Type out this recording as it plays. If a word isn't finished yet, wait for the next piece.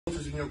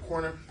in your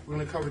corner. We're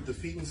going to cover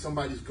defeating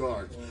somebody's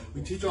guard.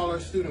 We teach all our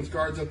students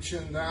guards up,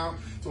 chin down,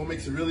 so it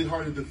makes it really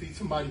hard to defeat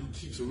somebody who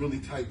keeps a really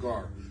tight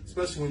guard,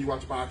 especially when you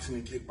watch boxing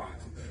and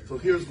kickboxing. So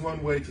here's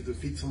one way to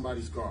defeat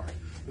somebody's guard.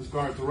 His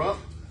guards are up.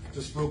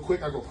 Just real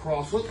quick, I go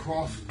cross hook.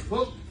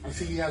 I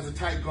see he has a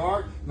tight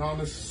guard. Now on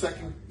the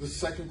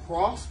second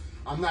cross,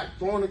 I'm not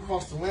throwing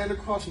across to land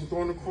across, I'm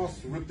throwing across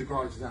to rip the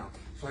guards down.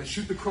 So I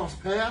shoot the cross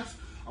pass,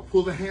 I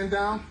pull the hand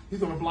down, he's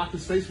gonna block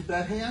his face with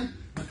that hand,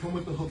 I come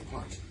with the hook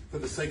punch for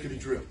the sake of the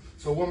drill.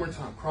 So one more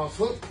time, cross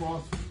hook,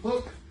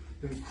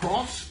 then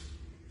cross,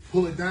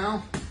 pull it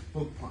down,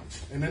 hook punch,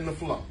 and then the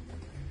flow.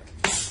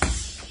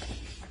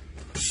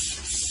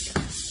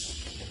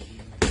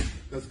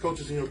 That's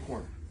coaches in your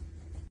corner.